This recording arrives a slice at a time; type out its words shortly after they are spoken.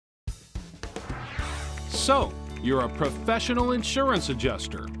So, you're a professional insurance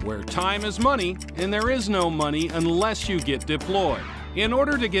adjuster, where time is money, and there is no money unless you get deployed. In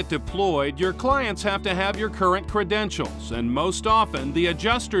order to get deployed, your clients have to have your current credentials, and most often, the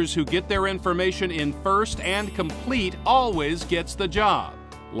adjusters who get their information in first and complete always gets the job.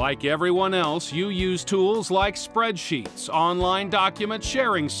 Like everyone else, you use tools like spreadsheets, online document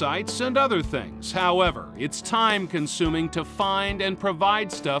sharing sites, and other things. However, it's time-consuming to find and provide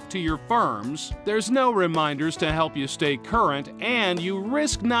stuff to your firms. There's no reminders to help you stay current, and you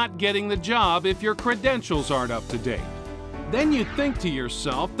risk not getting the job if your credentials aren't up to date. Then you think to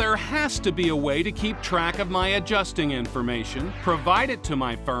yourself, there has to be a way to keep track of my adjusting information, provide it to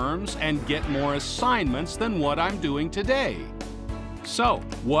my firms, and get more assignments than what I'm doing today. So,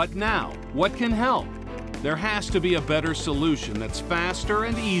 what now? What can help? There has to be a better solution that's faster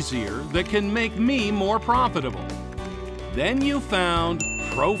and easier that can make me more profitable. Then you found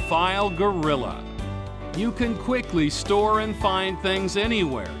ProfileGorilla. You can quickly store and find things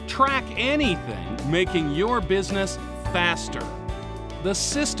anywhere, track anything, making your business faster. The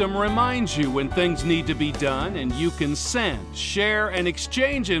system reminds you when things need to be done, and you can send, share, and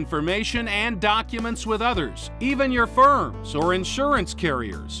exchange information and documents with others, even your firms or insurance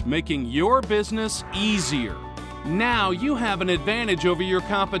carriers, making your business easier. Now you have an advantage over your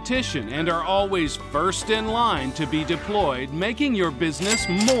competition and are always first in line to be deployed, making your business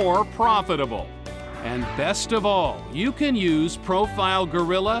more profitable. And best of all, you can use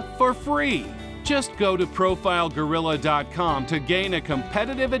ProfileGorilla for free. Just go to ProfileGorilla.com to gain a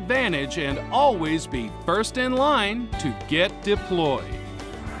competitive advantage and always be first in line to get deployed.